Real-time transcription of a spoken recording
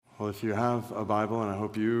Well, if you have a Bible, and I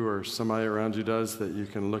hope you or somebody around you does that you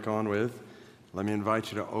can look on with, let me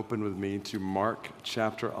invite you to open with me to Mark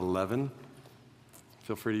chapter 11.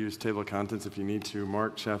 Feel free to use table of contents if you need to.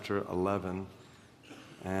 Mark chapter 11.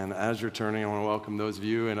 And as you're turning, I want to welcome those of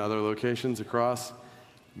you in other locations across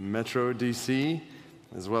Metro DC,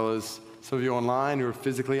 as well as some of you online who are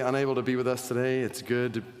physically unable to be with us today. It's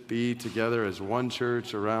good to be together as one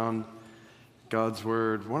church around God's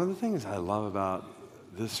Word. One of the things I love about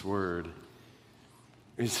this Word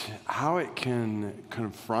is how it can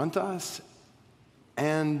confront us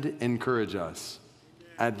and encourage us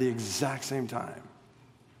at the exact same time.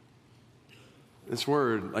 This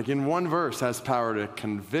Word, like in one verse, has power to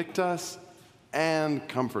convict us and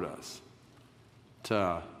comfort us,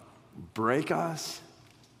 to break us,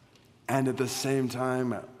 and at the same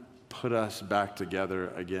time, put us back together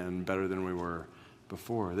again better than we were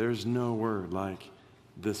before. There's no word like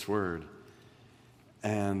this Word.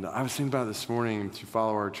 And I was thinking about it this morning to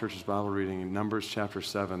follow our church's Bible reading in Numbers chapter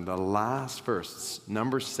 7. The last verse,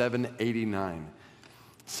 Numbers 7:89,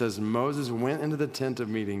 says, Moses went into the tent of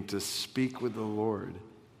meeting to speak with the Lord,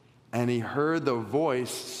 and he heard the voice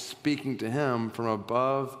speaking to him from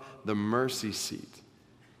above the mercy seat.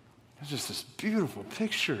 It's just this beautiful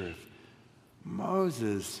picture of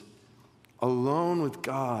Moses alone with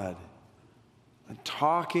God, and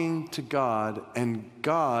talking to God, and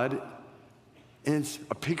God, and it's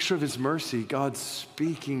a picture of his mercy, God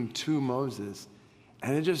speaking to Moses.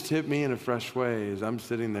 And it just hit me in a fresh way as I'm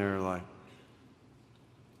sitting there like,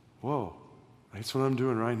 whoa, that's what I'm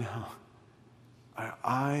doing right now.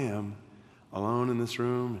 I am alone in this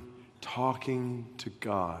room talking to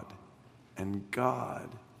God. And God,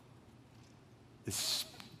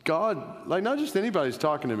 like not just anybody's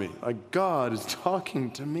talking to me, like God is talking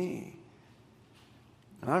to me.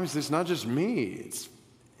 And obviously it's not just me, it's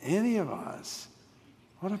any of us.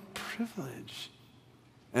 What a privilege.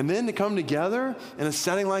 And then to come together in a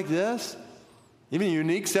setting like this, even a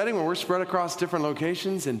unique setting where we're spread across different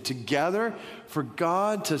locations, and together for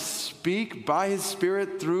God to speak by his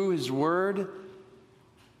Spirit through his Word.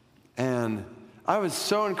 And I was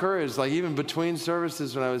so encouraged, like even between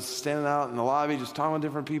services when I was standing out in the lobby just talking with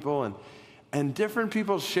different people and different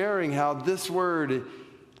people sharing how this Word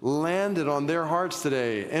landed on their hearts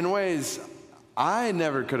today in ways I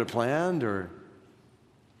never could have planned, or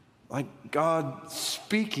like God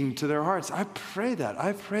speaking to their hearts. I pray that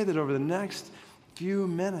over the next few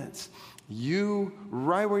minutes, you,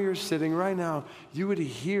 right where you're sitting right now, you would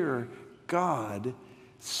hear God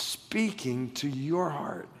speaking to your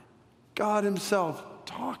heart. God himself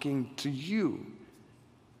talking to you.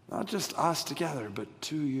 Not just us together, but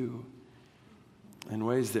to you in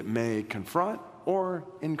ways that may confront or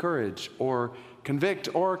encourage or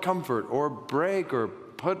convict or comfort or break or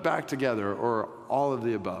put back together or all of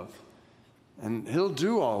the above. And he'll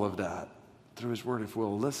do all of that through his Word if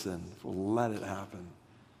we'll listen, if we'll let it happen.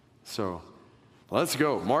 So let's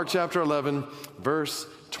go. Mark chapter 11, verse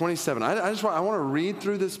 27. I want to read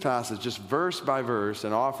through this passage just verse by verse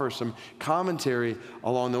and offer some commentary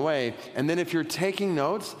along the way. And then if you're taking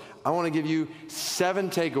notes, I want to give you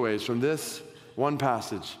 7 takeaways from this one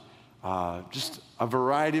passage. Just a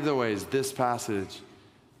variety of the ways this passage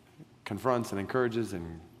confronts and encourages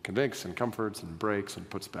and convicts and comforts and breaks and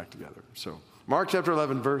puts back together. So Mark chapter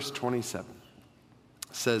 11, verse 27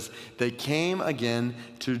 says, they came again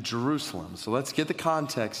to Jerusalem. So let's get the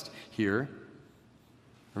context here.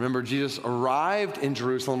 Remember, Jesus arrived in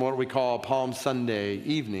Jerusalem, what we call Palm Sunday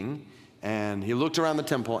evening, and he looked around the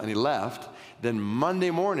temple and he left. Then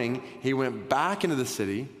Monday morning, he went back into the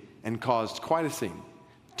city and caused quite a scene.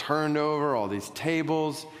 Turned over all these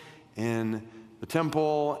tables in the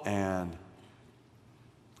temple and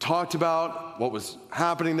talked about what was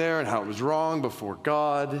happening there and how it was wrong before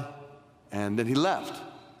God. And then he left.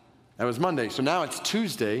 That was Monday. So now it's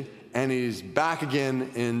Tuesday, and he's back again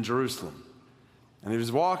in Jerusalem. And he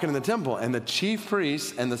was walking in the temple, and the chief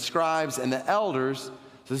priests and the scribes and the elders,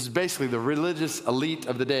 so this is basically the religious elite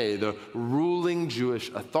of the day, the ruling Jewish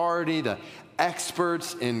authority, the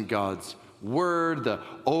experts in God's Word, the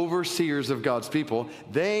overseers of God's people,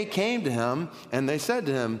 they came to him and they said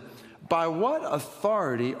to him, by what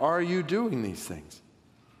authority are you doing these things?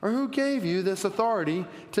 Or who gave you this authority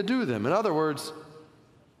to do them? In other words,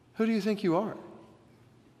 who do you think you are?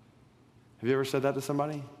 Have you ever said that to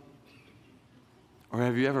somebody? Or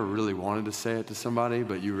have you ever really wanted to say it to somebody,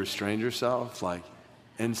 but you restrained yourself? Like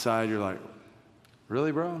inside you're like,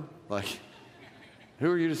 really, bro? Like, who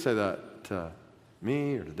are you to say that to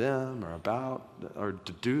me or to them or about or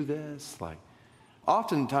to do this? Like,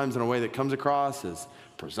 oftentimes in a way that comes across as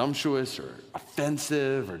presumptuous or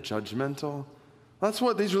offensive or judgmental. That's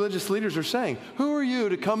what these religious leaders are saying. Who are you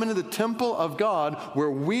to come into the temple of God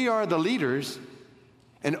where we are the leaders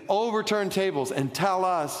and overturn tables and tell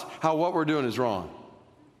us how what we're doing is wrong?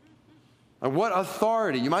 And what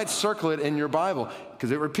authority? You might circle it in your Bible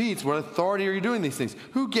because it repeats, what authority are you doing these things?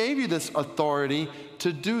 Who gave you this authority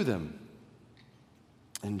to do them?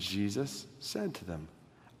 And Jesus said to them,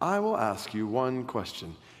 I will ask you one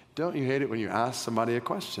question. Don't you hate it when you ask somebody a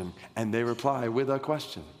question and they reply with a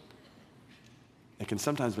question? It can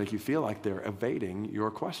sometimes make you feel like they're evading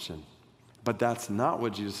your question. But that's not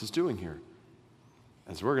what Jesus is doing here.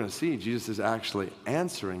 As we're going to see, Jesus is actually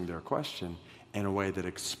answering their question in a way that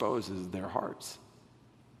exposes their hearts.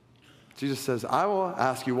 Jesus says, I will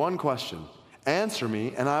ask you one question. Answer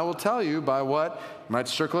me, and I will tell you by what, you might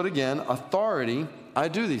circle it again, authority I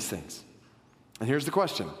do these things. And here's the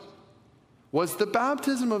question. Was the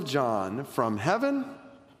baptism of John from heaven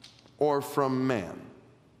or from man?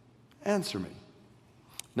 Answer me.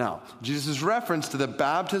 Now, Jesus' reference to the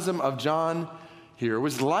baptism of John here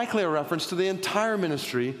was likely a reference to the entire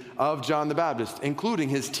ministry of John the Baptist, including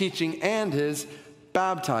his teaching and his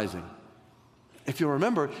baptizing. If you'll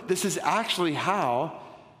remember, this is actually how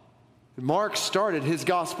Mark started his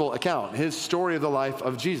gospel account, his story of the life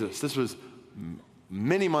of Jesus. This was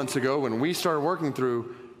many months ago when we started working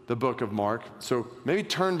through the book of Mark. So maybe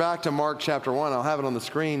turn back to Mark chapter 1. I'll have it on the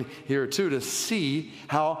screen here too to see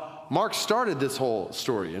how Mark started this whole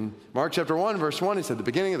story. In Mark chapter 1, verse 1, he said, the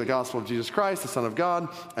beginning of the gospel of Jesus Christ, the Son of God,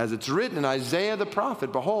 as it's written in Isaiah the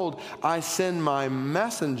prophet, behold, I send my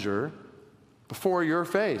messenger before your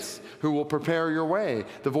face, who will prepare your way.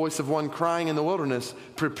 The voice of one crying in the wilderness,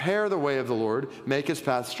 prepare the way of the Lord, make his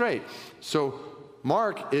path straight. So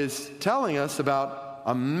Mark is telling us about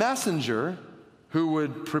a messenger who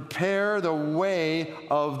would prepare the way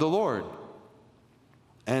of the Lord.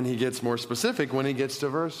 And he gets more specific when he gets to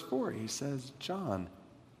verse 4. He says, John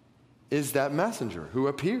is that messenger who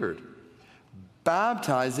appeared,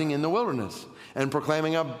 baptizing in the wilderness and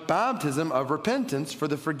proclaiming a baptism of repentance for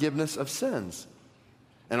the forgiveness of sins.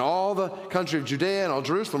 And all the country of Judea and all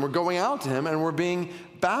Jerusalem were going out to him and were being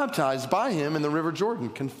baptized by him in the river Jordan,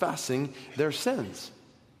 confessing their sins.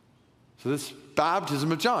 So this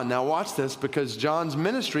baptism of John. Now watch this, because John's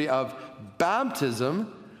ministry of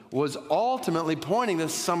baptism was ultimately pointing to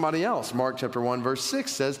somebody else. Mark chapter 1, verse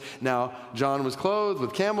 6 says, now John was clothed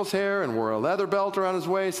with camel's hair and wore a leather belt around his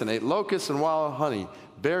waist and ate locusts and wild honey.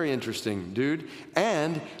 Very interesting, dude.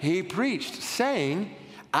 And he preached, saying,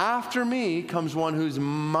 after me comes one who's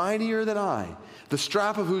mightier than I, the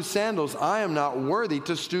strap of whose sandals I am not worthy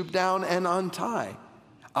to stoop down and untie.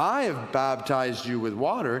 I have baptized you with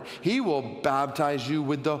water. He will baptize you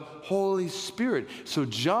with the Holy Spirit. So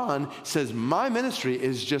John says, my ministry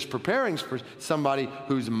is just preparing for somebody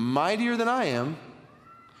who's mightier than I am,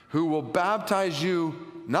 who will baptize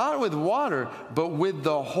you not with water, but with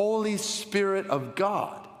the Holy Spirit of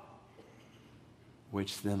God.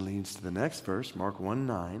 Which then leads to the next verse, Mark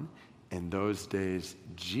 1:9. In those days,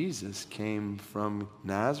 Jesus came from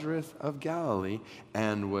Nazareth of Galilee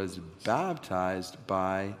and was baptized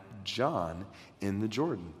by John in the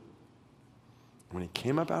Jordan. When he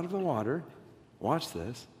came up out of the water, watch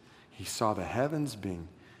this,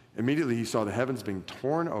 immediately he saw the heavens being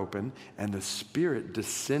torn open and the Spirit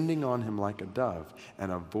descending on him like a dove.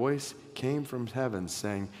 And a voice came from heaven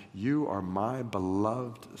saying, you are my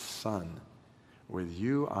beloved Son. With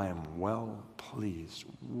you I am well pleased.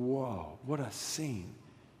 Whoa, what a scene.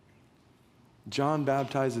 John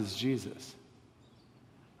baptizes Jesus.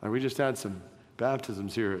 We just had some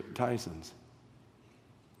baptisms here at Tyson's.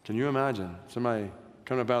 Can you imagine somebody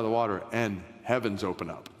coming up out of the water and heavens open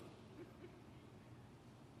up?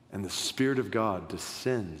 And the Spirit of God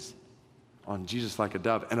descends on Jesus like a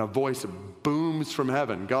dove, and a voice booms from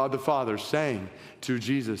heaven, God the Father saying to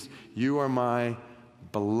Jesus, you are my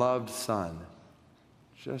beloved Son.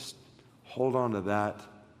 Just hold on to that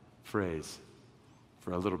phrase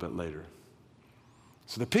for a little bit later.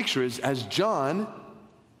 So the picture is, as John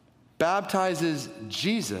baptizes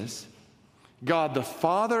Jesus, God the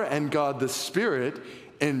Father and God the Spirit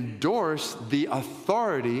endorse the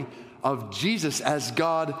authority of Jesus as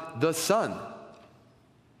God the Son.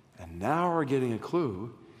 And now we're getting a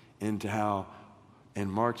clue into how in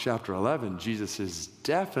Mark chapter 11, Jesus is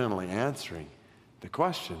definitely answering the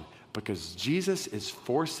question, because Jesus is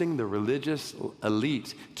forcing the religious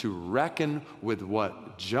elite to reckon with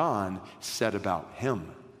what John said about him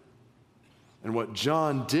and what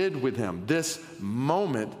John did with him, this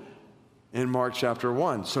moment in Mark chapter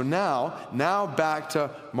 1. So now back to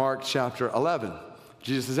Mark chapter 11.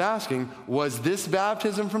 Jesus is asking, was this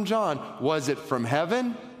baptism from John, was it from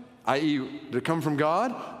heaven i.e., did it come from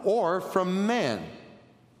God or from man?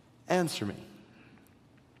 Answer me.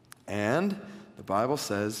 And the Bible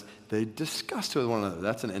says they discussed it with one another.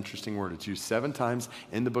 That's an interesting word. It's used 7 times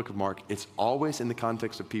in the book of Mark. It's always in the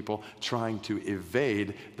context of people trying to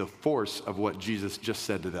evade the force of what Jesus just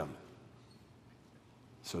said to them.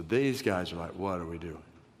 So these guys are like, what do we do?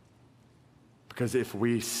 Because if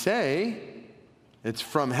we say it's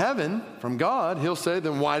from heaven, from God, he'll say,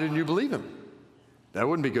 then why didn't you believe him? That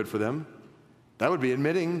wouldn't be good for them. That would be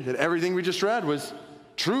admitting that everything we just read was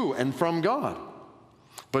true and from God.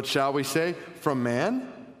 But shall we say from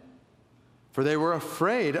man? For they were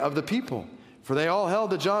afraid of the people, for they all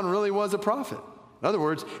held that John really was a prophet. In other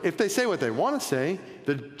words, if they say what they want to say,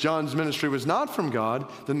 that John's ministry was not from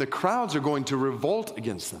God, then the crowds are going to revolt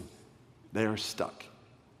against them. They are stuck.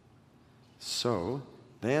 So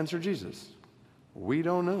they answer Jesus, we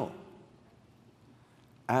don't know.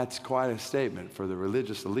 That's quite a statement for the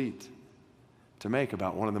religious elite to make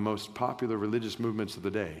about one of the most popular religious movements of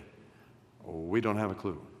the day. We don't have a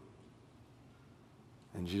clue.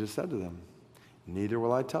 And Jesus said to them, neither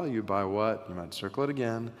will I tell you by what, you might circle it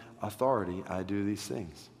again, authority I do these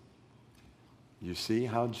things. You see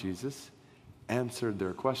how Jesus answered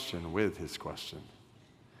their question with his question.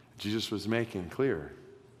 Jesus was making clear,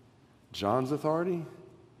 John's authority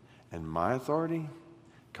and my authority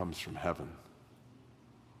comes from heaven.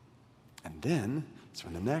 And then, so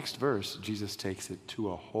in the next verse, Jesus takes it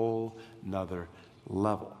to a whole nother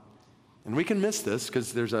level. And we can miss this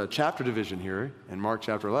because there's a chapter division here in Mark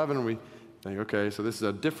chapter 11, and we think, okay, so this is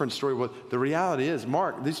a different story. Well, the reality is,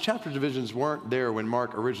 these chapter divisions weren't there when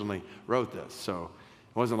Mark originally wrote this. So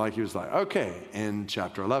it wasn't like he was like, okay, in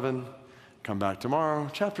chapter 11, come back tomorrow,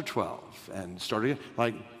 chapter 12, and start again.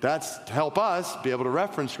 Like, that's to help us be able to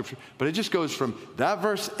reference Scripture. But it just goes from that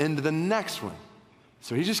verse into the next one.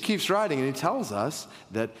 So he just keeps writing, and he tells us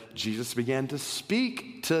that Jesus began to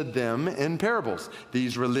speak to them in parables.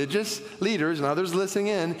 These religious leaders and others listening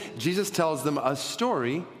in, Jesus tells them a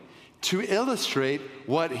story to illustrate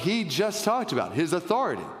what he just talked about, his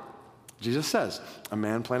authority. Jesus says, a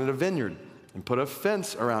man planted a vineyard and put a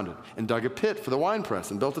fence around it and dug a pit for the winepress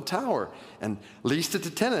and built a tower and leased it to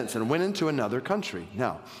tenants and went into another country.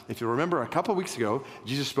 Now, if you remember a couple weeks ago,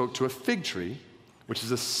 Jesus spoke to a fig tree, which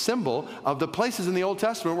is a symbol of the places in the Old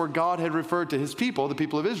Testament where God had referred to his people, the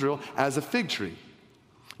people of Israel, as a fig tree.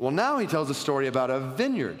 Well, now he tells a story about a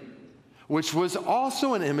vineyard, which was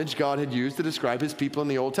also an image God had used to describe his people in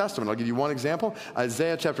the Old Testament. I'll give you one example.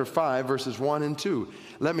 Isaiah chapter 5, verses 1 and 2.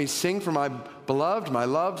 Let me sing for my beloved, my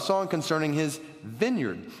love song concerning his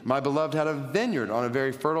vineyard. My beloved had a vineyard on a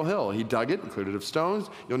very fertile hill. He dug it, included of stones.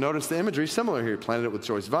 You'll notice the imagery similar here. He planted it with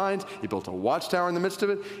choice vines. He built a watchtower in the midst of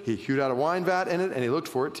it. He hewed out a wine vat in it, and he looked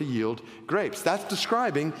for it to yield grapes. That's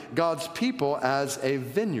describing God's people as a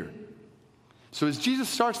vineyard. So as Jesus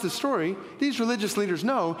starts the story, these religious leaders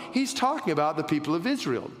know he's talking about the people of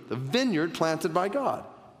Israel, the vineyard planted by God.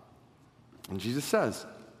 And Jesus says,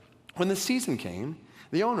 when the season came,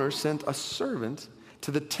 the owner sent a servant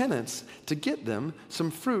to the tenants to get them some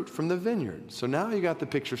fruit from the vineyard. So now you got the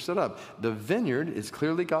picture set up. The vineyard is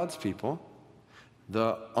clearly God's people.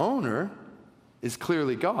 The owner is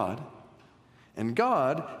clearly God. And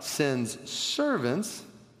God sends servants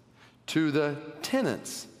to the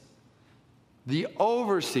tenants, the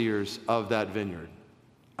overseers of that vineyard,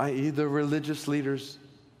 i.e. the religious leaders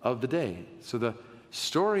of the day. So the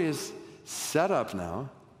story is set up now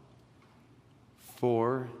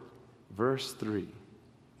for verse 3.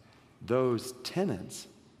 Those tenants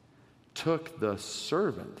took the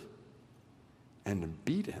servant and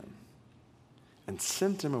beat him and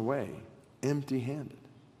sent him away empty-handed.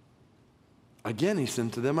 Again, he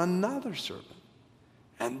sent to them another servant,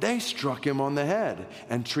 and they struck him on the head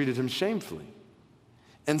and treated him shamefully.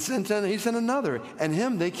 And he sent another, and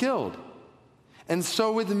him they killed. And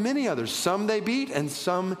so with many others, some they beat and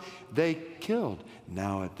some they killed.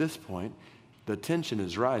 Now at this point, the tension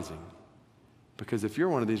is rising. Because if you're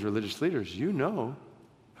one of these religious leaders, you know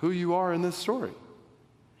who you are in this story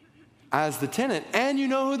as the tenant, and you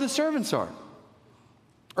know who the servants are.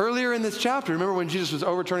 Earlier in this chapter, remember when Jesus was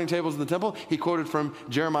overturning tables in the temple? He quoted from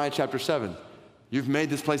Jeremiah chapter 7. You've made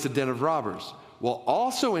this place a den of robbers. Well,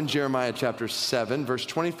 also in Jeremiah chapter 7, verse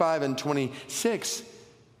 25 and 26,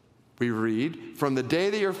 we read, from the day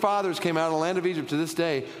that your fathers came out of the land of Egypt to this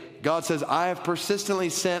day, God says, I have persistently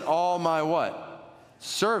sent all my what?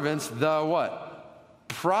 Servants, the what?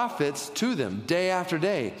 Prophets to them day after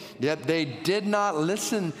day. Yet they did not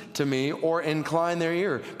listen to me or incline their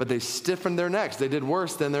ear, but they stiffened their necks. They did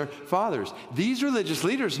worse than their fathers. These religious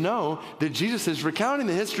leaders know that Jesus is recounting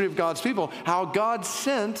the history of God's people, how God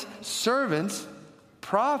sent servants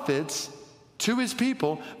prophets to his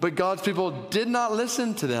people, but God's people did not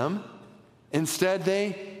listen to them. Instead,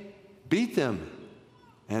 they beat them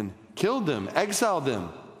and killed them, exiled them.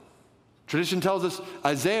 Tradition tells us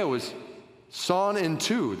Isaiah was sawn in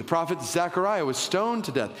two. The prophet Zechariah was stoned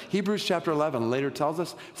to death. Hebrews chapter 11 later tells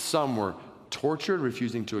us some were tortured,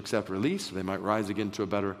 refusing to accept release so they might rise again to a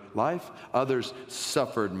better life. Others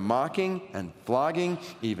suffered mocking and flogging,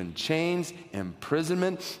 even chains,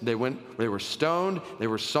 imprisonment. They were stoned, they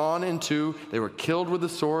were sawn in two, they were killed with the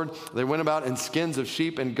sword. They went about in skins of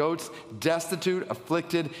sheep and goats, destitute,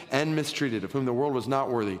 afflicted, and mistreated, of whom the world was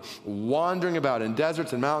not worthy, wandering about in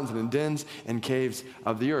deserts and mountains and in dens and caves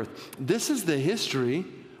of the earth. This is the history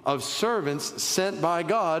of servants sent by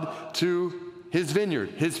God to his vineyard,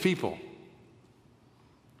 his people.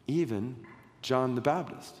 Even John the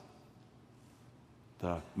Baptist,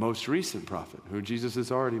 the most recent prophet, who Jesus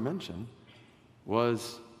has already mentioned,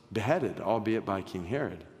 was beheaded, albeit by King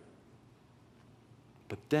Herod.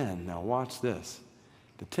 But then, now watch this.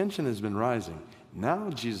 The tension has been rising. Now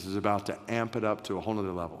Jesus is about to amp it up to a whole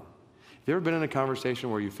nother level. Have you ever been in a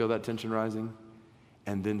conversation where you feel that tension rising,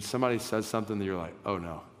 and then somebody says something that you're like, oh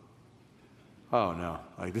no,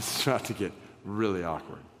 like this is about to get really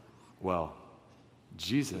awkward? Well,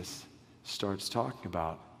 Jesus starts talking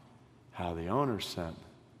about how the owner sent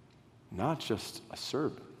not just a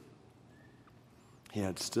servant. He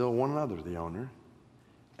had still one other, the owner,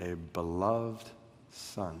 a beloved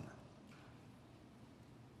son.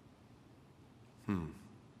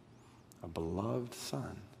 A beloved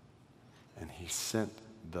son. And he sent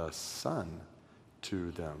the son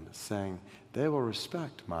to them, saying, they will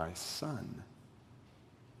respect my son.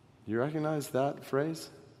 You recognize that phrase?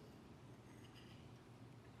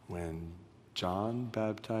 When John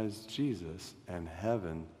baptized Jesus and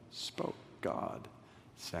heaven spoke, God,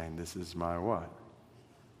 saying, this is my what?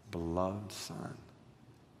 Beloved son.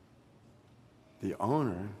 The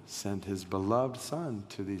owner sent his beloved son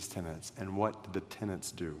to these tenants. And what did the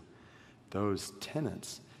tenants do? Those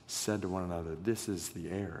tenants said to one another, this is the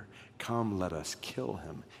heir. Come, let us kill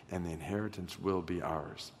him, and the inheritance will be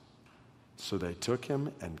ours. So they took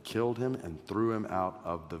him and killed him and threw him out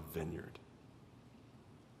of the vineyard.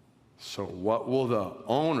 So what will the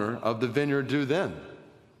owner of the vineyard do then?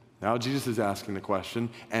 Now Jesus is asking the question,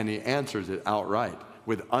 and he answers it outright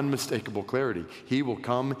with unmistakable clarity. He will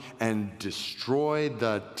come and destroy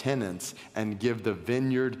the tenants and give the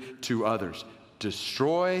vineyard to others.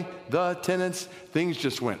 Destroy the tenants. Things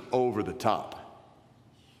just went over the top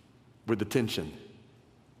with the tension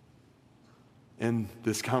in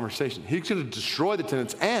this conversation. He's going to destroy the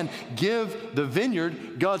tenants and give the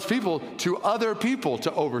vineyard, God's people, to other people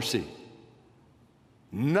to oversee.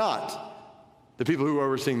 Not the people who are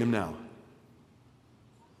overseeing them now.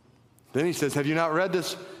 Then he says, have you not read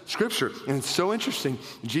this scripture? And it's so interesting.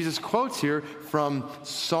 Jesus quotes here from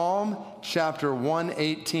Psalm chapter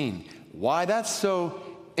 118. Why that's so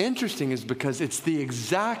interesting is because it's the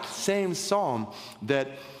exact same psalm that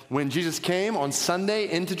when Jesus came on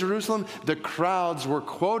Sunday into Jerusalem, the crowds were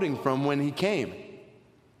quoting from when he came.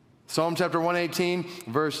 Psalm chapter 118,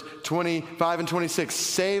 verse 25 and 26.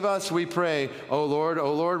 Save us, we pray, O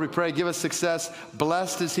Lord, we pray, give us success.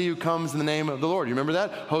 Blessed is he who comes in the name of the Lord. You remember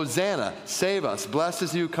that? Hosanna, save us. Blessed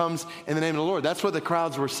is he who comes in the name of the Lord. That's what the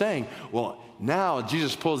crowds were saying. Well, now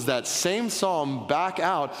Jesus pulls that same psalm back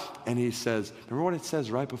out and he says, remember what it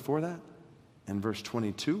says right before that? In verse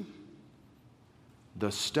 22?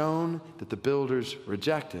 The stone that the builders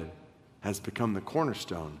rejected has become the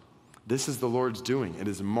cornerstone. This is the Lord's doing. It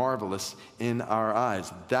is marvelous in our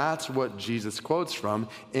eyes. That's what Jesus quotes from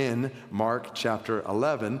in Mark chapter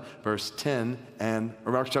 11, verse 10,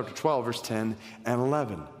 or Mark chapter 12, verse 10 and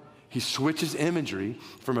 11. He switches imagery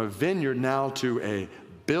from a vineyard now to a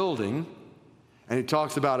building, and he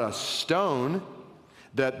talks about a stone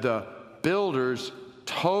that the builders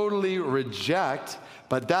totally reject,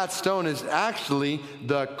 but that stone is actually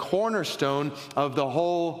the cornerstone of the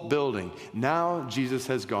whole building. Now Jesus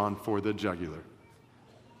has gone for the jugular.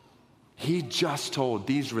 He just told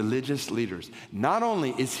these religious leaders, not only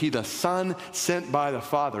is he the Son sent by the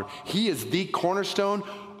Father, he is the cornerstone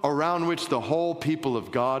around which the whole people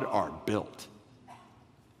of God are built.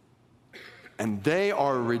 And they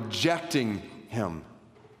are rejecting him.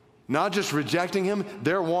 Not just rejecting him,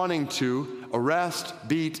 they're wanting to arrest,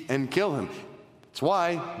 beat, and kill him. That's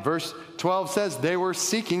why verse 12 says they were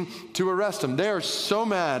seeking to arrest him. They are so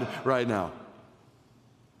mad right now.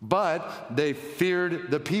 But they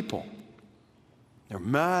feared the people. They're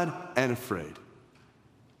mad and afraid.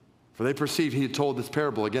 For they perceived he had told this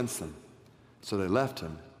parable against them. So they left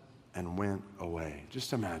him and went away.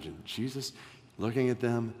 Just imagine Jesus looking at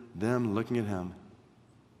them looking at him.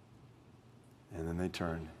 And then they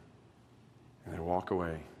turn and they walk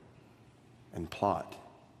away and plot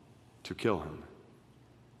to kill him.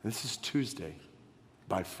 This is Tuesday.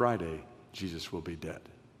 By Friday, Jesus will be dead.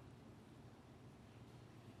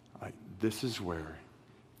 This is where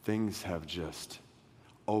things have just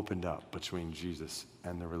opened up between Jesus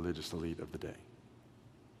and the religious elite of the day.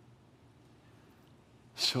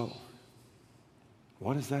 So,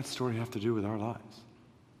 what does that story have to do with our lives?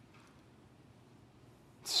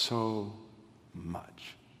 So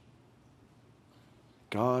much.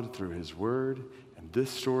 God, through his word, and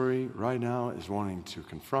this story right now is wanting to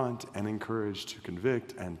confront and encourage, to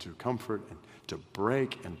convict and to comfort and to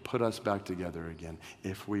break and put us back together again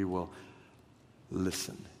if we will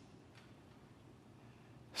listen.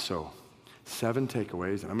 So, 7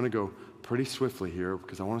 takeaways, and I'm going to go pretty swiftly here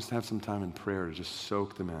because I want us to have some time in prayer to just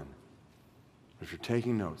soak them in. If you're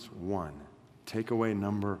taking notes, takeaway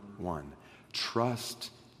number 1,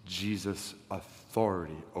 trust Jesus'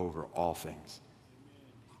 authority over all things.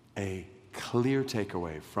 A clear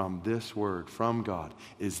takeaway from this word from God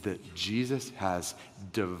is that Jesus has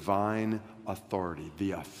divine authority,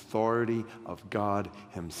 the authority of God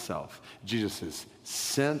himself. Jesus is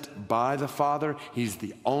sent by the Father. He's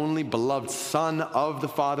the only beloved Son of the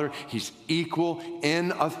Father. He's equal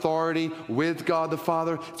in authority with God the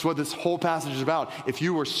Father. That's what this whole passage is about. If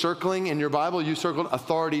you were circling in your Bible, you circled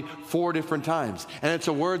authority 4 different times. And it's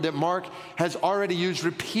a word that Mark has already used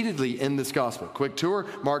repeatedly in this gospel. Quick tour,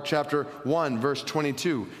 Mark chapter 1, verse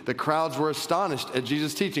 22. The crowds were astonished at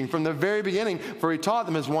Jesus' teaching from the very beginning, for he taught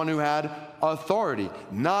them as one who had authority,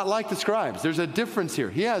 not like the scribes. There's a difference here.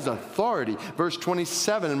 He has authority. Verse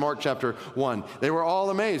 27 in Mark chapter 1. They were all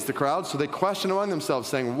amazed, the crowd, so they questioned among themselves,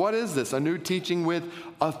 saying, "What is this? A new teaching with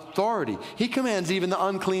authority. He commands even the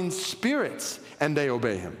unclean spirits, and they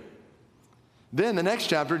obey him." Then the next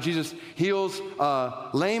chapter, Jesus heals a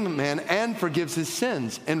lame man and forgives his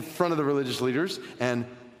sins in front of the religious leaders. And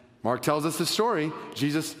Mark tells us the story.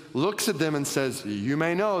 Jesus looks at them and says, "You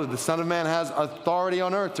may know that the Son of Man has authority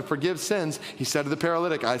on earth to forgive sins." He said to the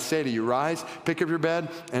paralytic, "I say to you, rise, pick up your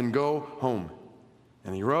bed, and go home."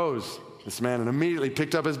 And he rose, this man, and immediately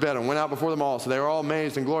picked up his bed and went out before them all. So they were all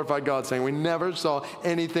amazed and glorified God, saying, "We never saw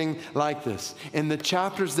anything like this." In the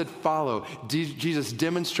chapters that follow, Jesus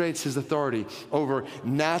demonstrates his authority over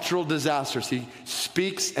natural disasters. He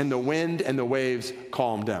speaks, and the wind and the waves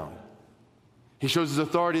calm down. He shows his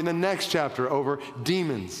authority in the next chapter over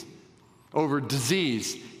demons, over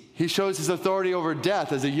disease. He shows his authority over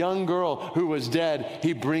death. As a young girl who was dead,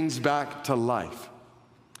 he brings back to life.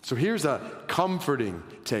 So here's a comforting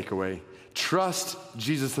takeaway. Trust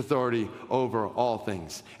Jesus' authority over all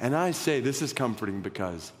things. And I say this is comforting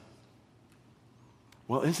because,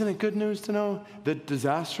 well, isn't it good news to know that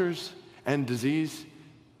disasters and disease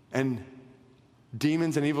and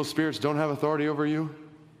demons and evil spirits don't have authority over you?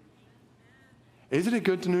 Isn't it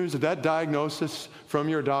good news that that diagnosis from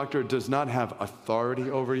your doctor does not have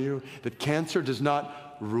authority over you? That cancer does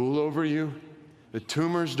not rule over you? That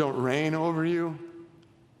tumors don't reign over you?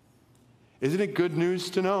 Isn't it good news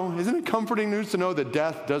to know? Isn't it comforting news to know that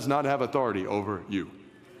death does not have authority over you?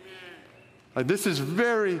 This is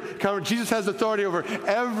very comforting. Jesus has authority over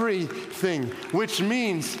everything, which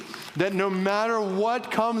means that no matter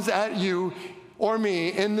what comes at you or me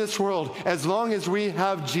in this world, as long as we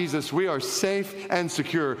have Jesus, we are safe and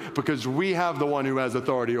secure because we have the one who has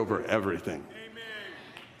authority over everything. Amen.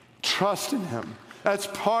 Trust in him. That's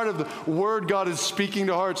part of the word God is speaking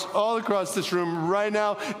to hearts all across this room right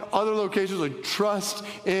now, other locations. Like, trust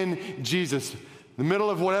in Jesus. In the middle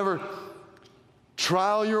of whatever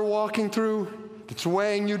trial you're walking through that's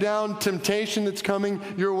weighing you down, temptation that's coming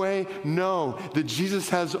your way, know that Jesus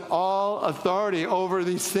has all authority over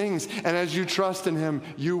these things. And as you trust in him,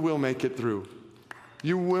 you will make it through.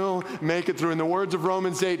 You will make it through. In the words of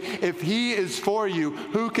Romans 8, if he is for you,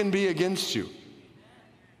 who can be against you?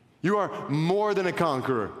 You are more than a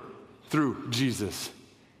conqueror through Jesus.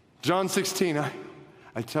 John 16,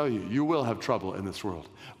 I tell you, you will have trouble in this world,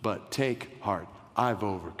 but take heart. I've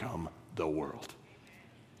overcome the world.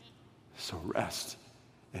 So rest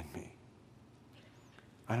in me.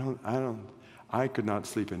 I could not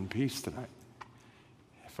sleep in peace tonight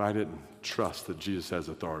if I didn't trust that Jesus has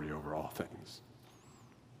authority over all things.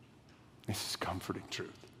 This is comforting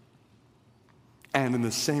truth. And in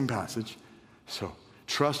the same passage, so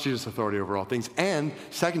trust Jesus' authority over all things. And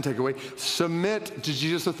second takeaway, submit to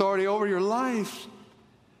Jesus' authority over your life.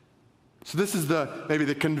 So this is maybe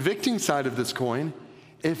the convicting side of this coin.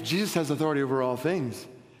 If Jesus has authority over all things,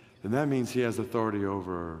 then that means he has authority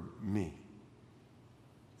over me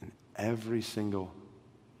in every single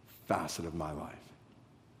facet of my life.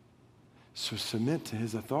 So submit to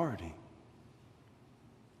his authority.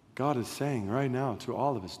 God is saying right now to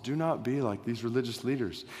all of us, do not be like these religious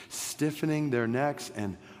leaders, stiffening their necks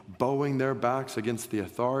and bowing their backs against the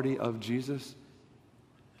authority of Jesus.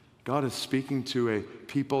 God is speaking to a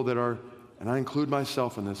people that are, and I include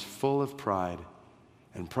myself in this, full of pride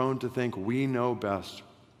and prone to think we know best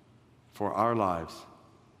for our lives.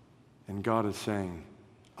 And God is saying,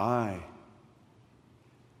 I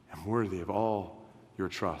am worthy of all your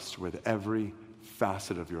trust with every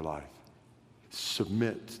facet of your life.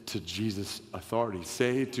 Submit to Jesus' authority.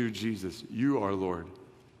 Say to Jesus, you are Lord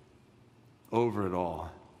over it all.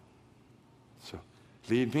 So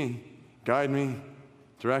lead me, guide me,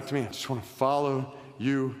 direct me. I just want to follow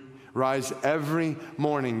you. Rise every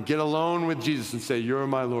morning, get alone with Jesus and say, you're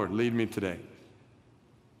my Lord, lead me today.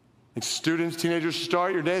 And students, teenagers,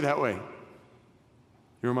 start your day that way.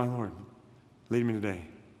 You're my Lord, lead me today.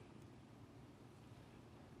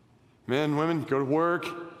 Men, women, go to work.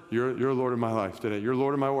 You're Lord of my life today. You're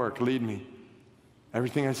Lord of my work. Lead me.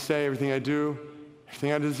 Everything I say, everything I do,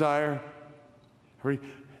 everything I desire, every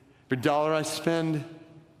dollar I spend,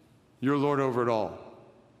 you're Lord over it all.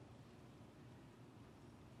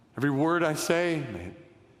 Every word I say, may it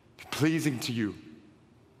be pleasing to you.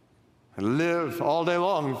 And live all day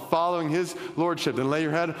long following his lordship. Then lay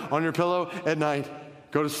your head on your pillow at night.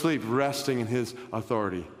 Go to sleep resting in his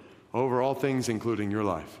authority over all things, including your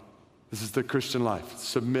life. This is the Christian life.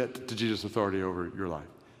 Submit to Jesus' authority over your life.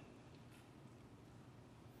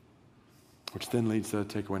 Which then leads to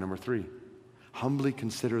takeaway number 3. Humbly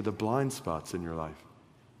consider the blind spots in your life.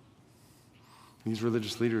 These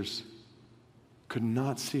religious leaders could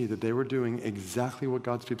not see that they were doing exactly what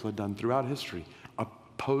God's people had done throughout history,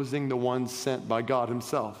 opposing the one sent by God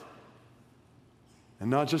himself. And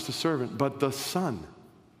not just a servant, but the Son.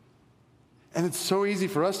 And it's so easy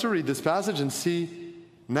for us to read this passage and see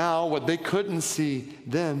now what they couldn't see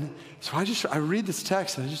then. So I read this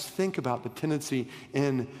text and I just think about the tendency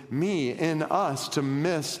in me, in us, to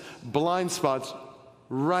miss blind spots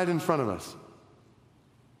right in front of us.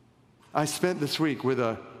 I spent this week with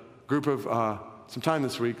a group of, some time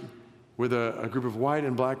this week, with a group of white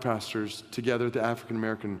and black pastors together at the African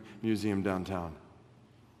American Museum downtown.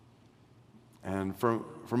 And for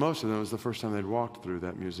most of them, it was the first time they'd walked through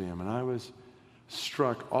that museum. And I was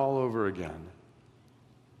struck all over again.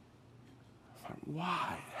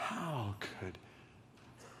 Why? How could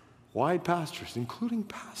white pastors, including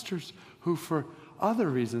pastors who for other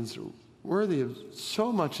reasons worthy of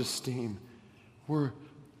so much esteem, were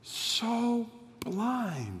so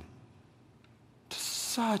blind to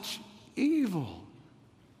such evil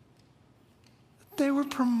that they were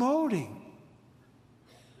promoting?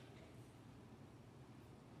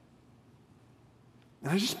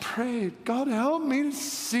 And I just prayed, God, help me to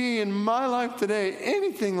see in my life today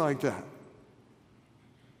anything like that.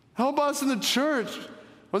 Help us in the church. It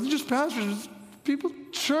wasn't just pastors, it was people,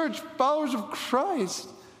 church, followers of Christ.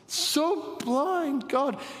 So blind.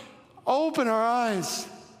 God, open our eyes.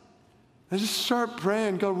 And just start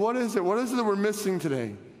praying. God, what is it? What is it that we're missing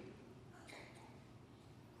today?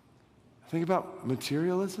 Think about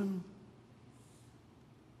materialism.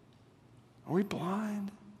 Are we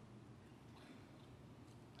blind?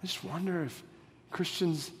 I just wonder if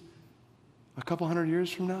Christians a couple hundred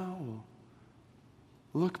years from now will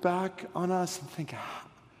look back on us and think,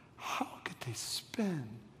 how could they spend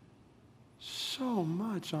so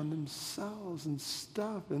much on themselves and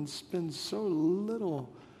stuff and spend so little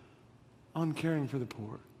on caring for the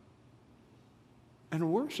poor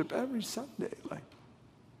and worship every Sunday? Like,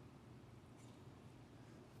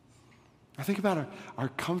 I think about our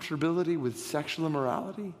comfortability with sexual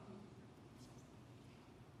immorality.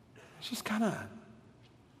 It's just kind of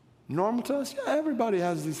normal to us. Yeah, everybody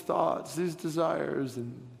has these thoughts, these desires,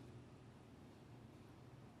 and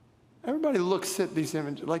everybody looks at these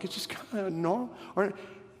images like it's just kind of normal.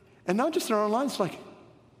 And not just in our own lives, like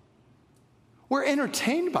we're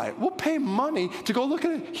entertained by it. We'll pay money to go look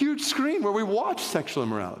at a huge screen where we watch sexual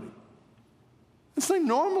immorality. It's like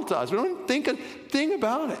normal to us. We don't even think a thing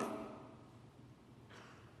about it.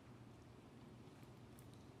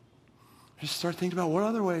 Just start thinking about what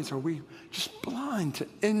other ways are we just blind to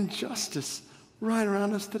injustice right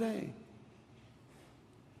around us today.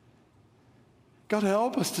 God,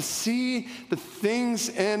 help us to see the things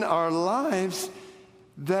in our lives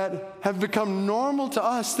that have become normal to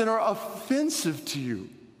us that are offensive to you.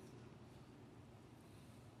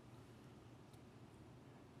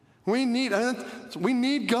 We need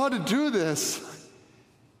God to do this.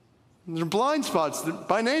 There are blind spots that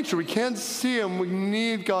by nature we can't see them. We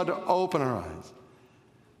need God to open our eyes.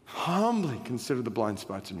 Humbly consider the blind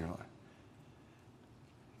spots in your life.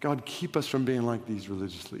 God, keep us from being like these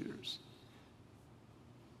religious leaders.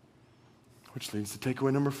 Which leads to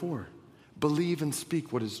takeaway number 4. Believe and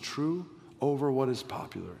speak what is true over what is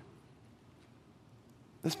popular.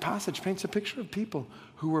 This passage paints a picture of people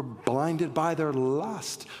who were blinded by their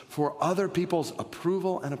lust for other people's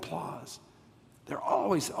approval and applause. They're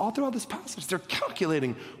always, all throughout this passage, they're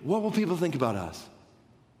calculating, what will people think about us?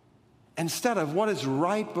 Instead of what is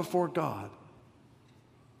right before God.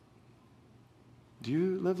 Do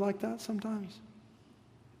you live like that sometimes?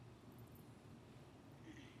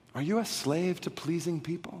 Are you a slave to pleasing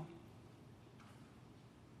people?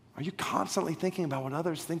 Are you constantly thinking about what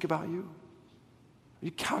others think about you? Are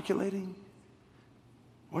you calculating?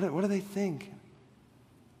 What do they think?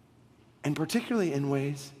 And particularly in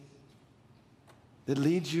ways that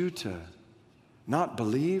lead you to not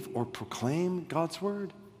believe or proclaim God's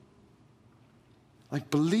word. Like,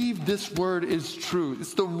 believe this word is true.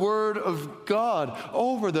 It's the word of God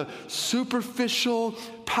over the superficial,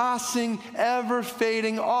 passing, ever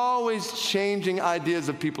fading, always changing ideas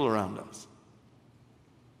of people around us.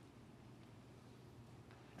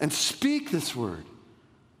 And speak this word.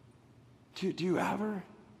 Do you ever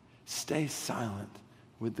stay silent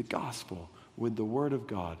with the gospel, with the word of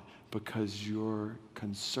God, because you're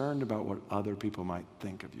concerned about what other people might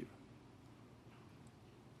think of you?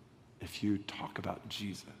 If you talk about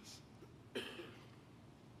Jesus,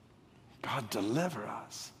 God, deliver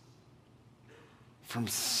us from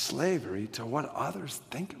slavery to what others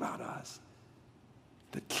think about us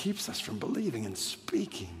that keeps us from believing and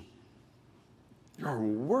speaking your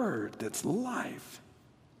word that's life.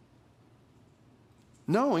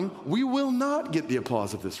 Knowing we will not get the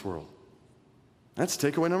applause of this world. That's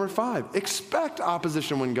takeaway number 5. Expect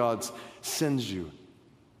opposition when God sends you.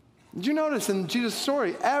 Did you notice in Jesus'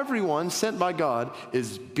 story, everyone sent by God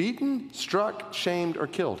is beaten, struck, shamed, or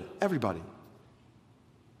killed? Everybody.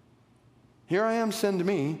 Here I am, send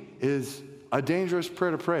me is a dangerous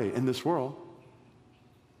prayer to pray in this world.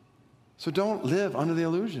 So don't live under the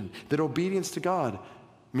illusion that obedience to God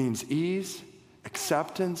means ease,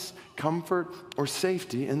 acceptance, comfort, or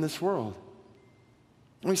safety in this world.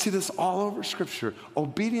 We see this all over Scripture.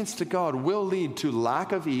 Obedience to God will lead to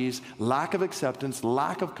lack of ease, lack of acceptance,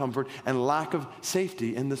 lack of comfort, and lack of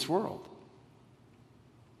safety in this world.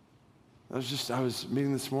 I was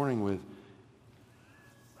meeting this morning with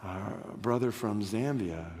a brother from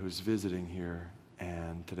Zambia who's visiting here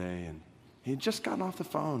today, and he had just gotten off the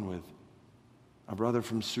phone with a brother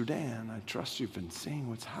from Sudan. I trust you've been seeing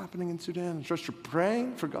what's happening in Sudan. I trust you're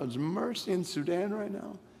praying for God's mercy in Sudan right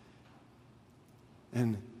now.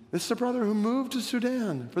 And this is a brother who moved to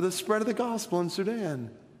Sudan for the spread of the gospel in Sudan.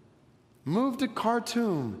 Moved to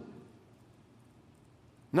Khartoum.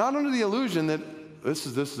 Not under the illusion that this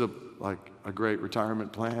is a great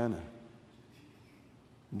retirement plan,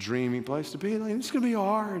 a dreamy place to be. Like, it's going to be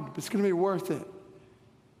hard, but it's going to be worth it.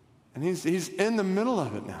 And he's in the middle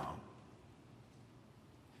of it now.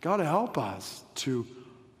 God help us to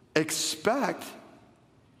expect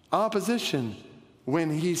opposition when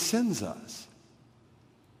he sends us.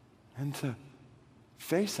 And to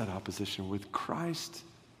face that opposition with Christ's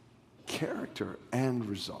character and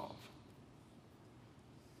resolve.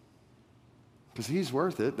 Because he's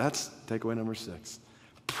worth it. That's takeaway number 6.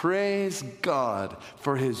 Praise God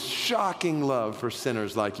for his shocking love for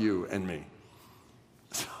sinners like you and me.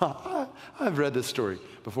 So, I've read this story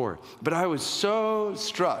before, but I was so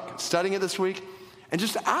struck studying it this week and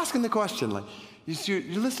just asking the question, like, you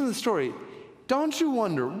listen to the story, don't you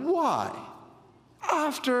wonder why?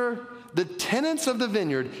 After the tenants of the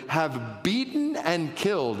vineyard have beaten and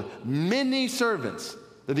killed many servants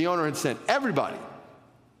that the owner had sent, everybody,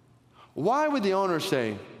 why would the owner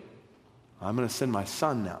say, I'm going to send my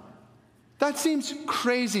son now? That seems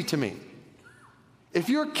crazy to me. If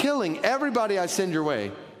you're killing everybody I send your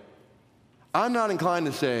way, I'm not inclined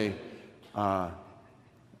to say, I'm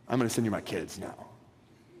going to send you my kids now.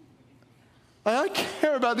 I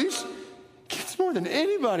care about these kids more than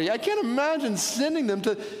anybody. I can't imagine sending them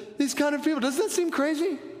to these kind of people. Doesn't that seem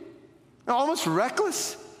crazy? Almost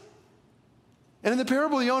reckless? And in the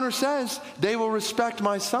parable, the owner says, they will respect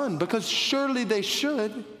my son because surely they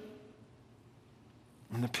should.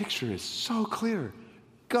 And the picture is so clear.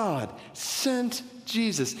 God sent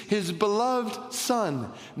Jesus, his beloved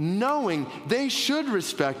son, knowing they should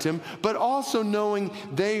respect him, but also knowing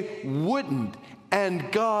they wouldn't. And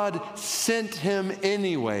God sent him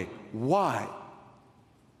anyway. Why?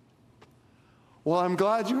 Well, I'm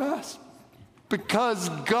glad you asked. Because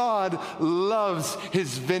God loves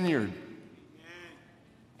his vineyard.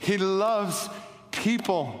 He loves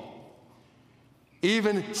people.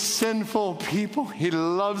 Even sinful people, he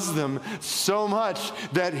loves them so much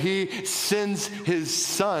that he sends his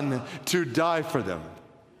son to die for them.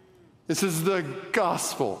 This is the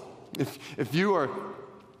gospel. If you are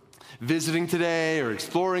visiting today or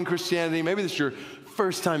exploring Christianity, maybe this is your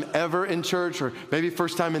first time ever in church, or maybe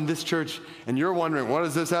first time in this church, and you're wondering, what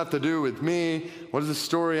does this have to do with me? What does this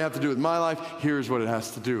story have to do with my life? Here's what it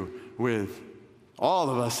has to do with all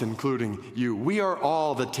of us, including you. We are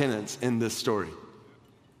all the tenants in this story.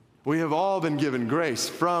 We have all been given grace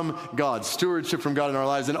from God, stewardship from God in our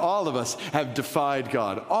lives, and all of us have defied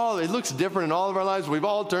God. It looks different in all of our lives. We've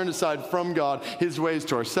all turned aside from God, his ways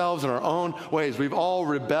to ourselves and our own ways. We've all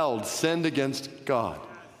rebelled, sinned against God,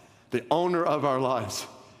 the owner of our lives.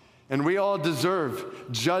 And we all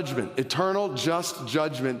deserve judgment, eternal just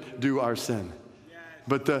judgment due our sin.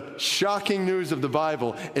 But the shocking news of the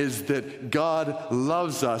Bible is that God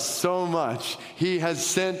loves us so much, he has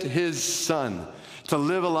sent his Son to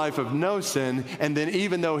live a life of no sin, and then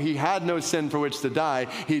even though he had no sin for which to die,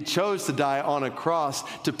 he chose to die on a cross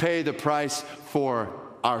to pay the price for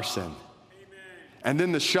our sin. Amen. And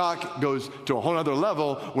then the shock goes to a whole other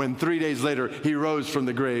level when 3 days later he rose from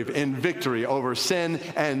the grave in victory over sin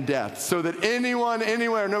and death, so that anyone,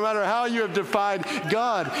 anywhere, no matter how you have defied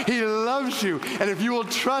God, he loves you. And if you will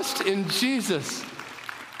trust in Jesus,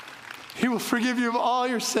 he will forgive you of all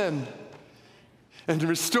your sin and to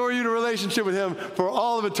restore you to relationship with him for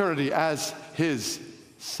all of eternity as his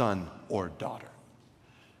son or daughter.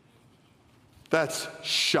 That's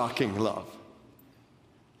shocking love.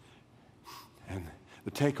 And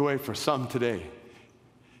the takeaway for some today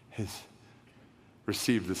is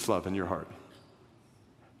receive this love in your heart.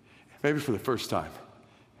 Maybe for the first time,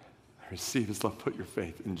 receive this love, put your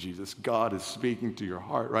faith in Jesus. God is speaking to your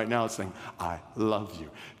heart right now saying, I love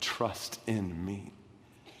you, trust in me.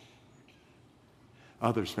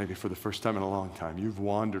 Others, maybe for the first time in a long time, you've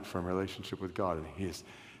wandered from relationship with God, and he is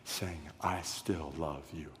saying, I still love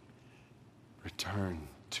you. Return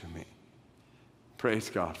to me. Praise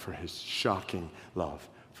God for his shocking love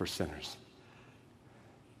for sinners.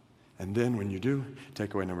 And then when you do,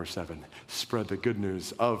 takeaway number 7, spread the good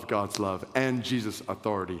news of God's love and Jesus'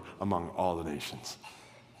 authority among all the nations.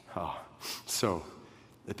 So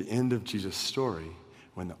at the end of Jesus' story,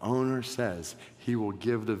 when the owner says he will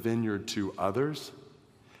give the vineyard to others,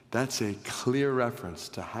 that's a clear reference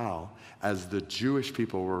to how, as the Jewish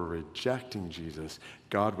people were rejecting Jesus,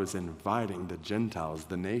 God was inviting the Gentiles,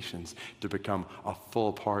 the nations, to become a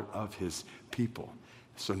full part of his people.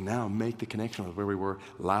 So now make the connection with where we were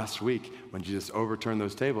last week when Jesus overturned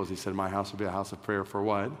those tables. He said, my house will be a house of prayer for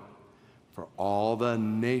what? For all the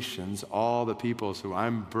nations, all the peoples who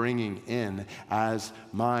I'm bringing in as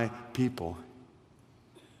my people.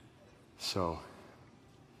 So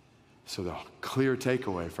the clear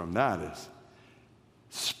takeaway from that is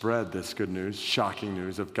spread this good news, shocking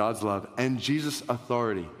news of God's love and Jesus'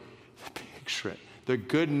 authority. Picture it. The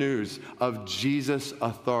good news of Jesus'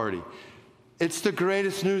 authority. It's the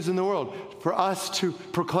greatest news in the world for us to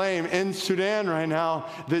proclaim in Sudan right now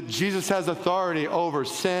that Jesus has authority over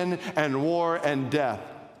sin and war and death.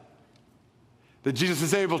 That Jesus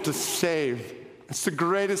is able to save. It's the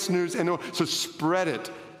greatest news in the world. So spread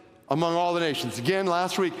it among all the nations. Again,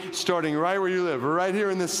 last week, starting right where you live, right here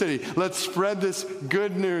in this city. Let's spread this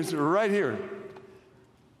good news right here.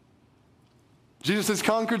 Jesus has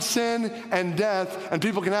conquered sin and death, and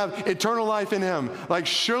people can have eternal life in him. Like,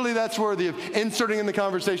 surely that's worthy of inserting in the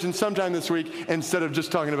conversation sometime this week instead of just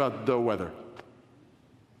talking about the weather.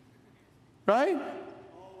 Right?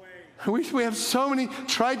 We have so many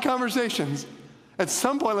trite conversations. At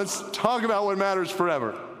some point, let's talk about what matters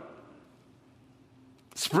forever.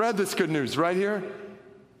 Spread this good news right here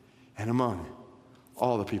and among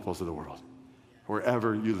all the peoples of the world,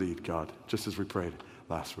 wherever you lead, God, just as we prayed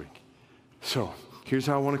last week. So here's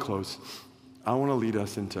how I want to close. I want to lead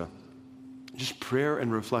us into just prayer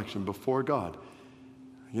and reflection before God.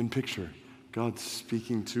 Again, picture God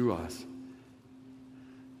speaking to us.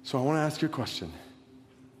 So I want to ask you a question.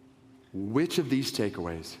 Which of these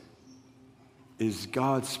takeaways is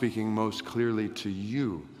God speaking most clearly to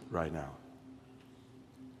you right now?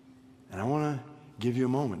 And I want to give you a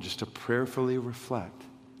moment just to prayerfully reflect.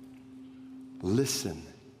 Listen.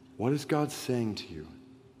 What is God saying to you?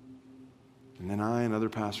 And then I and other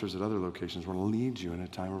pastors at other locations want to lead you in a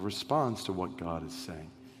time of response to what God is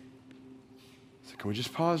saying. So can we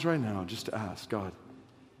just pause right now just to ask God,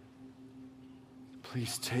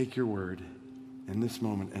 please take your word in this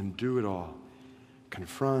moment and do it all.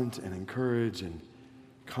 Confront and encourage and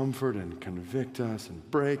comfort and convict us and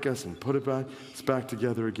break us and put us back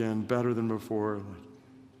together again, better than before.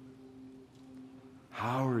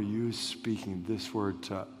 How are you speaking this word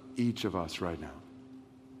to each of us right now?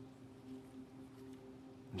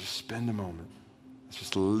 And just spend a moment. Let's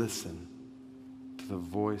just listen to the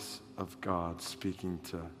voice of God speaking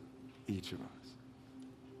to each of us.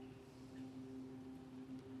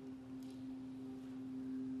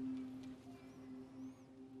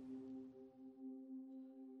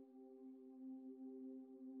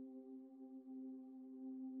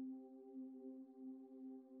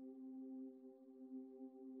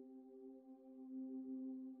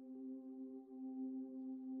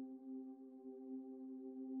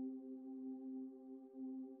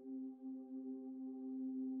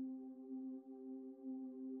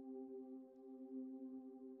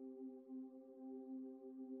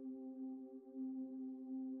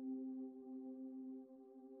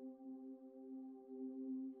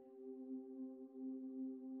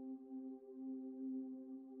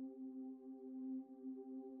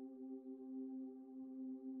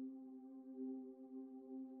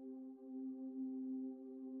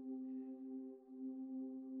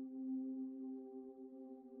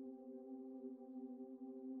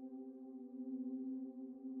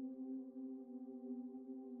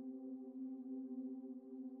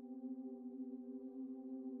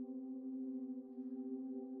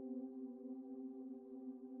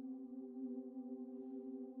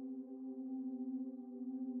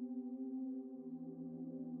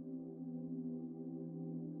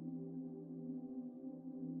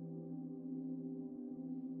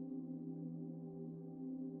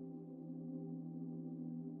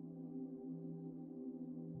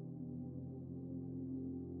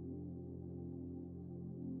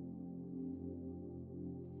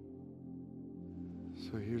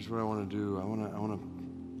 So here's what I want to do. I want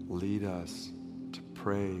to lead us to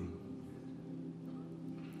pray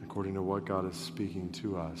according to what God is speaking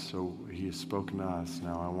to us. So he has spoken to us.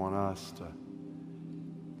 Now I want us to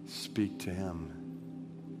speak to him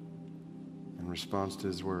in response to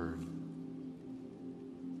his word.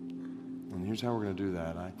 And here's how we're going to do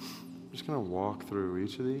that. I'm just going to walk through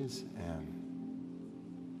each of these, and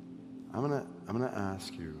I'm going to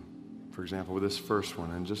ask you, for example, with this first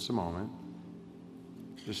one in just a moment,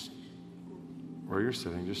 just where you're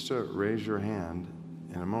sitting, just to raise your hand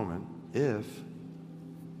in a moment if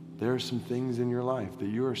there are some things in your life that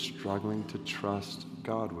you are struggling to trust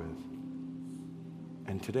God with.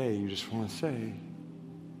 And today you just want to say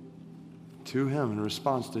to him in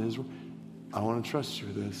response to his word, I want to trust you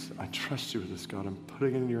with this. I trust you with this, God. I'm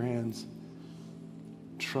putting it in your hands,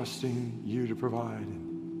 trusting you to provide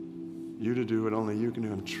and you to do what only you can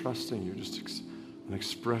do. I'm trusting you, just an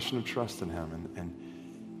expression of trust in him.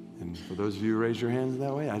 And for those of you who raise your hands in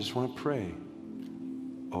that way, I just want to pray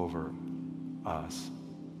over us.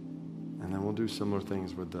 And then we'll do similar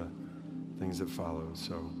things with the things that follow.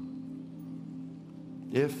 So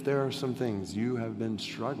if there are some things you have been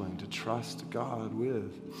struggling to trust God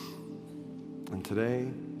with, and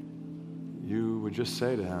today you would just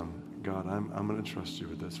say to him, God, I'm going to trust you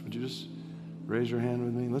with this. Would you just raise your hand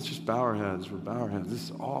with me? Let's just bow our heads. We'll bow our heads.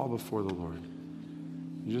 This is all before the Lord.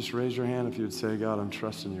 You just raise your hand if you would say, God, I'm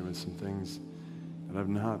trusting you with some things that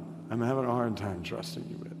I'm having a hard time trusting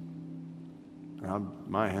you with.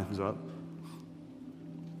 My hand's up.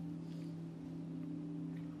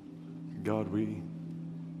 God, we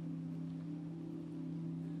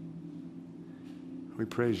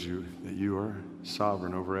praise you that you are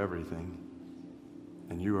sovereign over everything,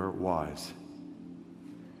 and you are wise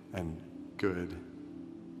and good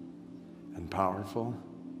and powerful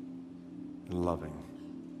and loving.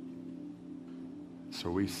 So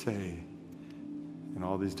we say, in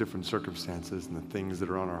all these different circumstances and the things that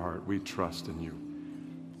are on our heart, we trust in you.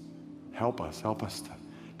 Help us to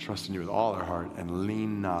trust in you with all our heart and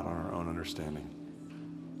lean not on our own understanding.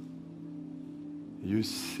 You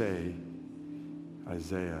say,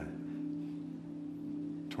 Isaiah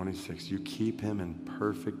 26, you keep him in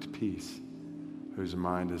perfect peace, whose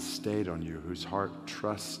mind is stayed on you, whose heart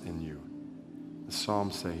trusts in you. The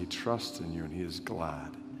Psalms say he trusts in you and he is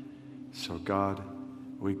glad. So God,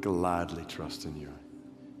 we gladly trust in you.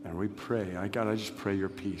 And we pray, God, I just pray your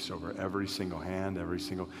peace over every single hand, every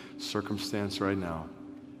single circumstance right now.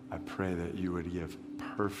 I pray that you would give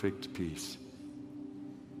perfect peace,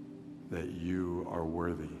 that you are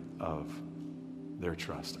worthy of their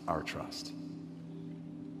trust, our trust.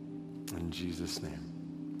 In Jesus'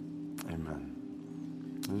 name, amen.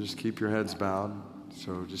 And just keep your heads bowed,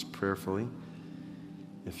 so just prayerfully.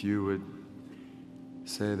 If you would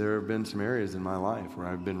say there have been some areas in my life where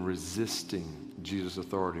I've been resisting Jesus'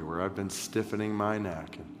 authority, where I've been stiffening my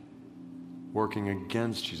neck and working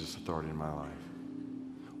against Jesus' authority in my life.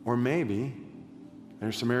 Or maybe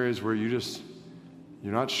there's some areas where you're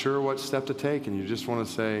not sure what step to take and you just want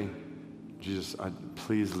to say, Jesus,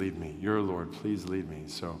 please lead me. You're Lord, please lead me.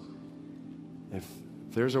 So if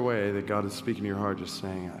If there's a way that God is speaking to your heart, just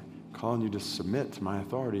saying, I'm calling you to submit to my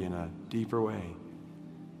authority in a deeper way.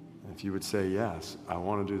 And if you would say, yes, I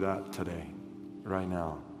want to do that today, right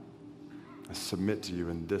now. I submit to you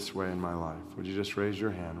in this way in my life. Would you just raise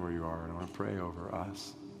your hand where you are, and I want to pray over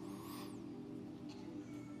us.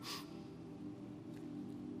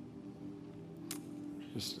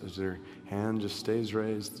 Just as their hand just stays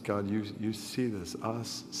raised, God, you see this,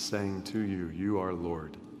 us saying to you, you are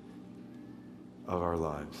Lord of our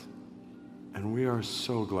lives. And we are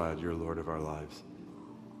so glad you're Lord of our lives.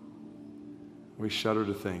 We shudder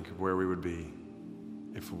to think of where we would be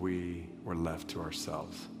if we were left to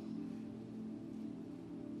ourselves.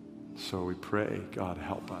 So we pray, God,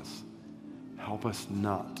 help us. Help us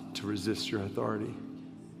not to resist your authority.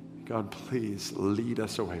 God, please lead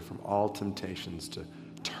us away from all temptations to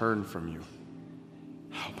turn from you.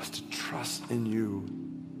 Help us to trust in you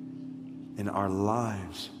in our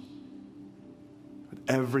lives, with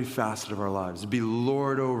every facet of our lives. Be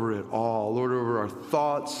Lord over it all. Lord over our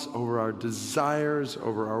thoughts, over our desires,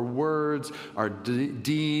 over our words, our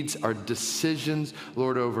deeds, our decisions.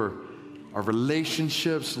 Lord over our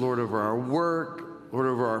relationships. Lord over our work. Lord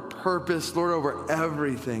over our purpose. Lord over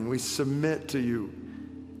everything. We submit to you.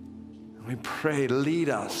 We pray, lead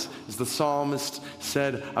us. As the psalmist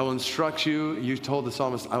said, I will instruct you. You told the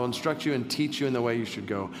psalmist, I will instruct you and teach you in the way you should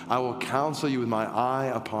go. I will counsel you with my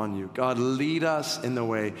eye upon you. God, lead us in the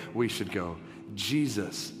way we should go.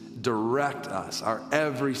 Jesus, direct us, our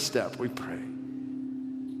every step, we pray,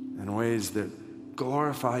 in ways that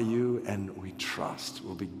glorify you and we trust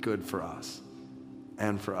will be good for us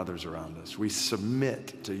and for others around us. We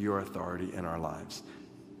submit to your authority in our lives.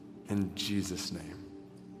 In Jesus' name.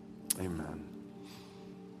 Amen.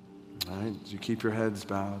 All right, you keep your heads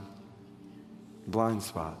bowed. Blind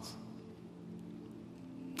spots.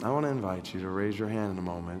 I want to invite you to raise your hand in a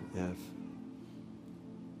moment if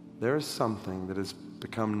there is something that has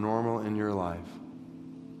become normal in your life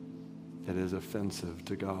that is offensive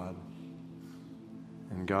to God.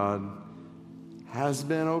 And God has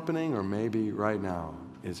been opening, or maybe right now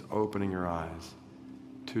is opening your eyes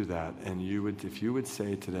to that. And if you would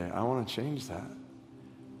say today, I want to change that.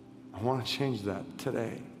 I want to change that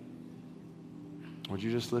today. Would you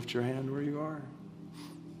just lift your hand where you are?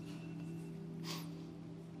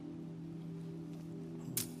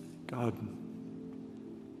 God,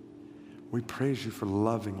 we praise you for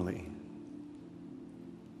lovingly,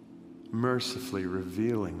 mercifully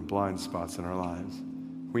revealing blind spots in our lives.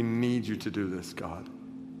 We need you to do this, God.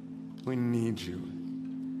 We need you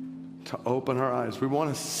to open our eyes. We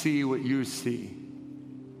want to see what you see.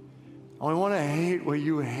 And we want to hate what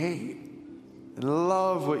you hate and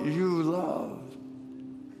love what you love.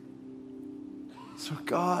 So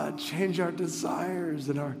God, change our desires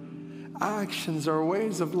and our actions, our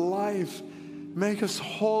ways of life. Make us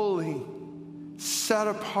holy, set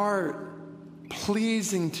apart,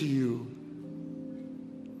 pleasing to you,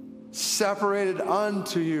 separated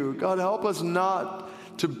unto you. God, help us not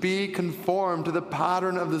to be conformed to the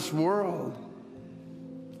pattern of this world,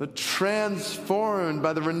 but transformed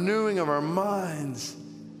by the renewing of our minds.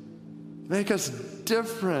 Make us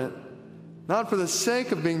different, not for the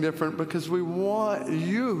sake of being different, because we want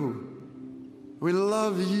you. We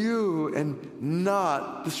love you and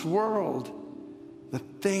not this world, the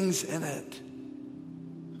things in it,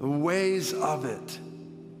 the ways of it.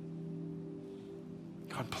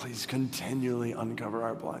 God, please continually uncover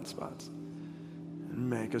our blind spots and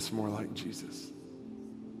make us more like Jesus.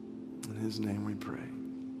 In his name we pray.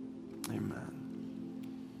 Amen.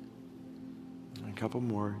 A couple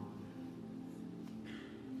more.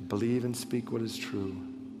 Believe and speak what is true.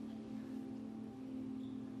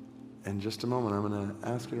 In just a moment, I'm going to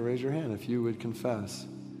ask you to raise your hand if you would confess,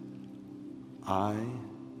 I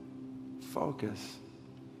focus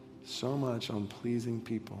so much on pleasing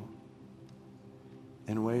people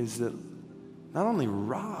in ways that not only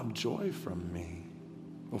rob joy from me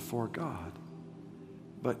before God,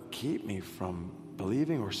 but keep me from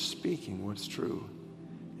believing or speaking what's true.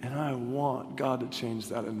 And I want God to change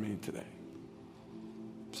that in me today.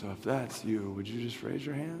 So if that's you, would you just raise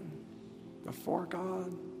your hand before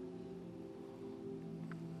God?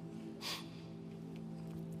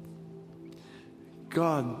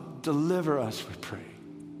 God, deliver us, we pray,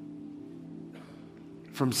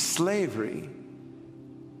 from slavery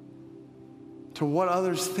to what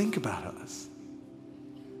others think about us.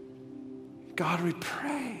 God, we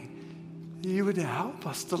pray you would help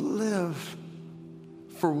us to live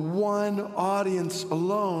for one audience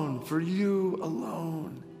alone, for you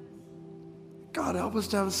alone. God, help us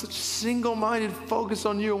to have such single-minded focus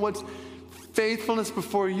on you and what's faithfulness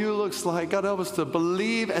before you looks like. God, help us to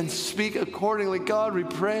believe and speak accordingly. God, we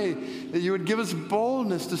pray that you would give us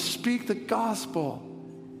boldness to speak the gospel,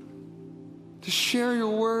 to share your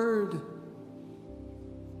word.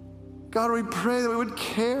 God, we pray that we would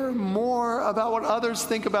care more about what others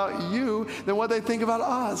think about you than what they think about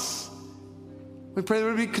us. We pray that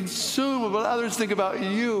we would be consumed with what others think about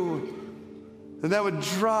you, and that would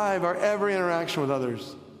drive our every interaction with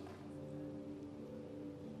others.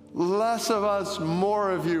 Less of us,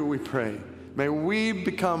 more of you, we pray. May we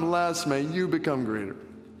become less, may you become greater.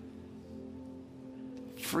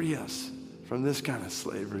 Free us from this kind of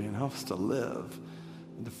slavery and help us to live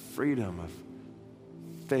in the freedom of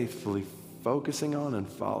faithfully focusing on and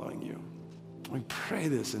following you. We pray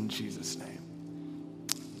this in Jesus' name.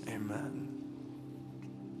 Amen.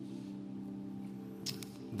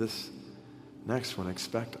 This next one,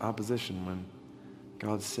 expect opposition when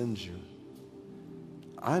God sends you.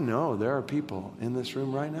 I know there are people in this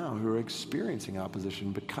room right now who are experiencing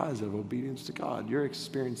opposition because of obedience to God. You're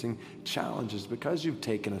experiencing challenges because you've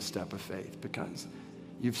taken a step of faith, because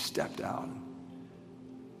you've stepped out.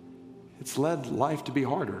 It's led life to be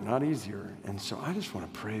harder, not easier. And so I just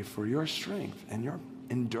want to pray for your strength and your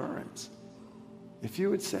endurance. If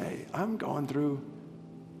you would say, I'm going through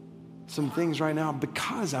some things right now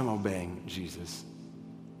because I'm obeying Jesus.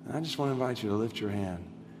 And I just want to invite you to lift your hand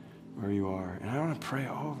where you are. And I want to pray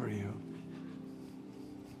over you.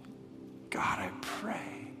 God, I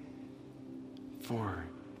pray for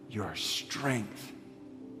your strength.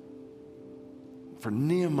 For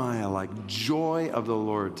Nehemiah, like joy of the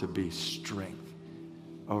Lord to be strength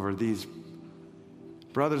over these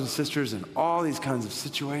brothers and sisters in all these kinds of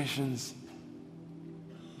situations.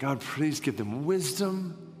 God, please give them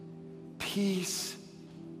wisdom, peace,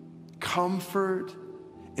 comfort,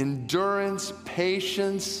 endurance,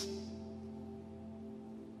 patience.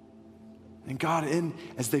 And God,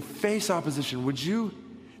 as they face opposition, would you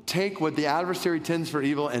take what the adversary intends for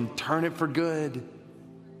evil and turn it for good?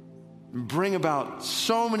 Bring about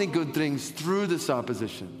so many good things through this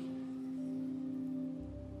opposition.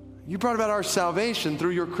 You brought about our salvation through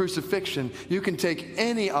your crucifixion. You can take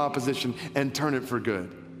any opposition and turn it for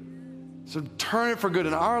good. So turn it for good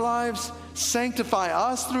in our lives, sanctify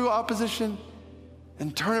us through opposition,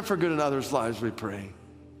 and turn it for good in others' lives, we pray.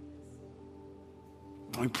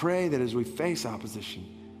 We pray that as we face opposition,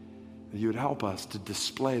 that you would help us to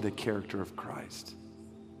display the character of Christ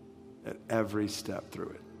at every step through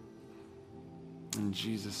it. In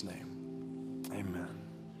Jesus' name, amen.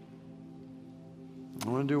 I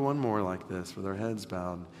want to do one more like this with our heads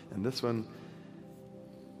bowed. And this one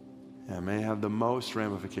may have the most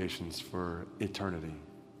ramifications for eternity.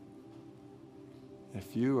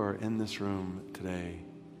 If you are in this room today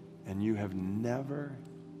and you have never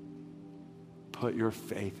put your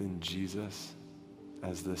faith in Jesus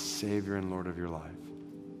as the Savior and Lord of your life,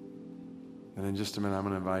 then in just a minute I'm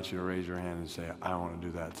going to invite you to raise your hand and say, I want to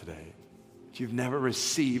do that today. If you've never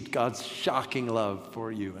received God's shocking love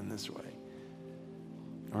for you in this way.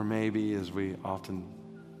 Or maybe, as we often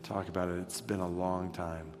talk about it, it's been a long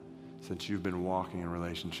time since you've been walking in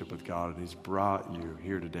relationship with God, and he's brought you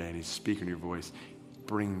here today, and he's speaking your voice,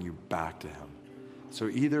 bringing you back to him. So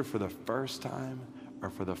either for the first time or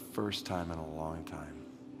for the first time in a long time,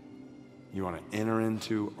 you want to enter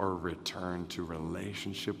into or return to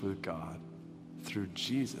relationship with God through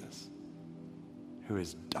Jesus, who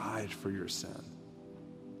has died for your sin.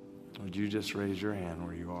 Would you just raise your hand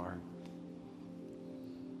where you are?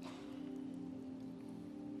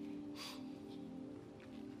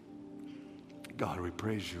 God, we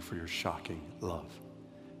praise you for your shocking love.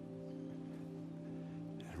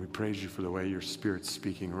 And we praise you for the way your Spirit's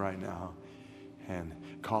speaking right now and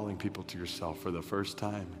calling people to yourself for the first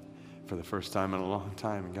time in a long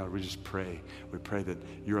time. And God, we just pray. We pray that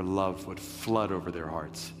your love would flood over their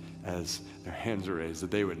hearts as their hands are raised, that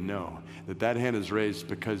they would know that that hand is raised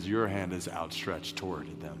because your hand is outstretched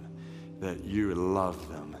toward them, that you love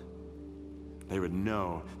them. They would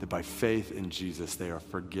know that by faith in Jesus, they are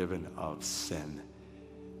forgiven of sin.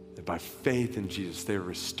 That by faith in Jesus, they are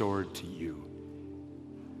restored to you.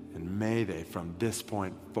 And may they, from this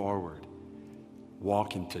point forward,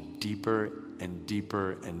 walk into deeper and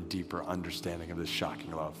deeper and deeper understanding of this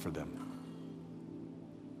shocking love for them.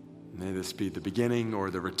 May this be the beginning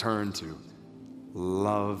or the return to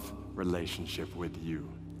love relationship with you,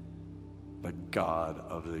 the God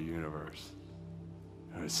of the universe,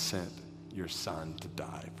 who has sent your Son to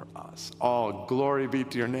die for us. All glory be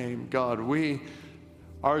to your name, God. We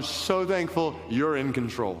are so thankful you're in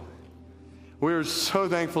control. We are so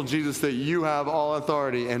thankful, Jesus, that you have all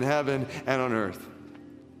authority in heaven and on earth.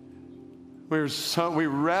 We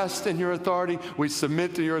rest in your authority, we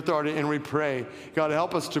submit to your authority, and we pray, God,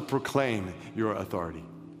 help us to proclaim your authority.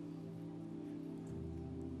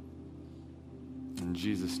 In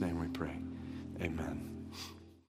Jesus' name we pray. Amen.